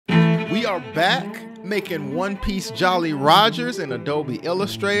We are back making One Piece Jolly Rogers in Adobe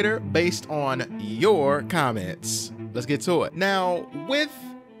Illustrator based on your comments. Let's get to it. Now, with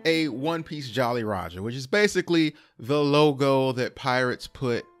a One Piece Jolly Roger, which is basically the logo that pirates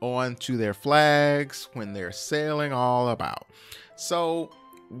put onto their flags when they're sailing all about. So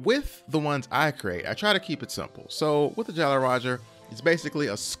with the ones I create, I try to keep it simple. So with the Jolly Roger, it's basically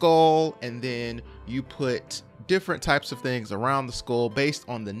a skull, and then you put different types of things around the skull based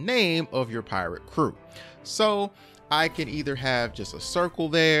on the name of your pirate crew. So I can either have just a circle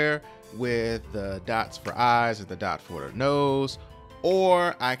there with the dots for eyes and the dot for the nose,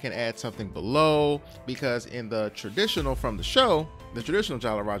 or I can add something below, because in the traditional from the show, the traditional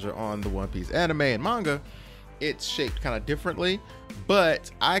Jolly Roger on the One Piece anime and manga, it's shaped kind of differently,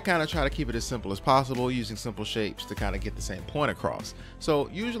 but I kind of try to keep it as simple as possible using simple shapes to kind of get the same point across. So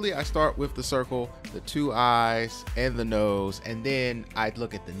usually I start with the circle, the two eyes, and the nose, and then I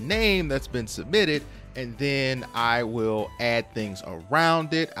look at the name that's been submitted, and then I will add things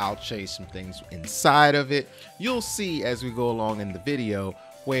around it. I'll change some things inside of it. You'll see as we go along in the video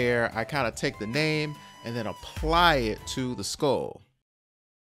where I kind of take the name and then apply it to the skull.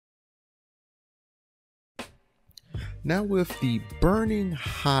 Now with the Burning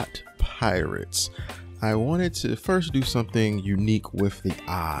Hot Pirates, I wanted to first do something unique with the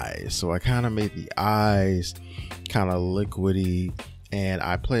eyes. So I kind of made the eyes kind of liquidy, and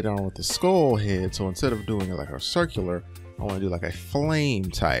I played on with the skull head. So instead of doing it like a circular, I want to do like a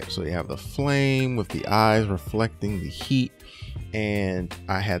flame type. So you have the flame with the eyes reflecting the heat, and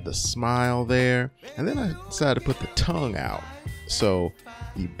I had the smile there, and then I decided to put the tongue out. So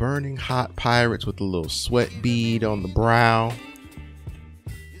the Burning Hot Pirates with the little sweat bead on the brow.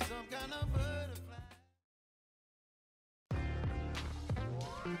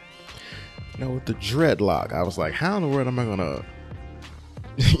 Now with the dreadlock, I was like, how in the world am I gonna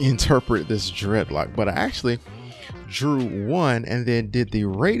interpret this dreadlock? But I actually drew one and then did the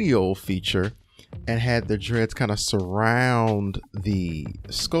radial feature and had the dreads kind of surround the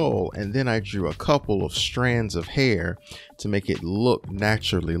skull, and then I drew a couple of strands of hair to make it look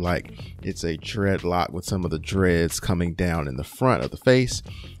naturally like it's a dreadlock with some of the dreads coming down in the front of the face,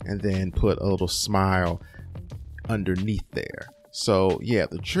 and then put a little smile underneath there. So yeah,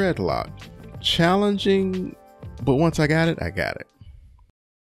 the dreadlock, challenging, but once I got it, I got it.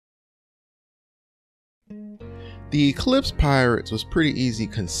 The Eclipse Pirates was pretty easy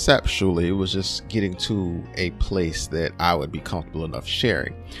conceptually. It was just getting to a place that I would be comfortable enough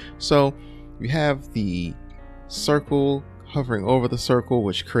sharing. So you have the circle hovering over the circle,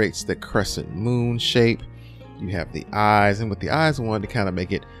 which creates the crescent moon shape. You have the eyes, and with the eyes I wanted to kind of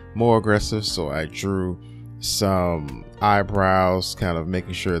make it more aggressive, so I drew some eyebrows, kind of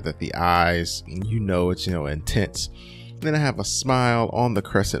making sure that the eyes, it's intense. And then I have a smile on the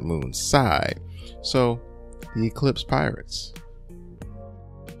crescent moon side. So the Eclipse Pirates.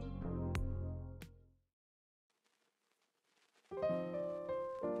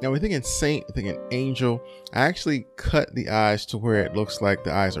 Now we're thinking saint, we're thinking angel. I actually cut the eyes to where it looks like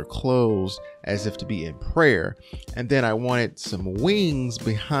the eyes are closed as if to be in prayer. And then I wanted some wings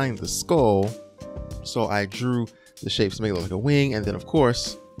behind the skull. So I drew the shapes to make it look like a wing. And then of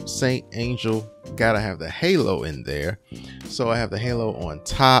course, saint, angel, gotta have the halo in there. So I have the halo on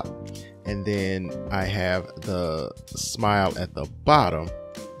top, and then I have the smile at the bottom.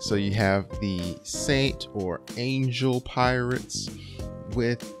 So you have the saint or angel pirates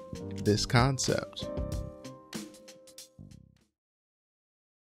with this concept.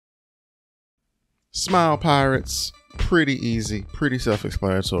 Smile pirates, pretty easy, pretty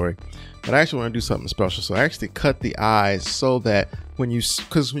self-explanatory. But I actually want to do something special. So I actually cut the eyes so that when you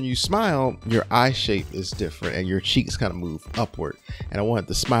smile, your eye shape is different and your cheeks kind of move upward. And I want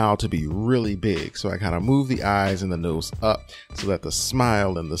the smile to be really big. So I kind of move the eyes and the nose up so that the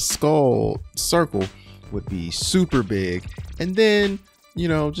smile and the skull circle would be super big. And then,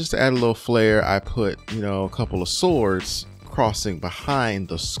 just to add a little flair, I put, a couple of swords crossing behind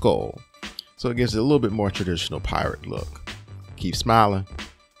the skull. So it gives it a little bit more traditional pirate look. Keep smiling.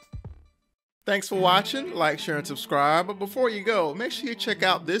 Thanks for watching. Like, share, and subscribe. But before you go, make sure you check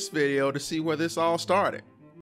out this video to see where this all started.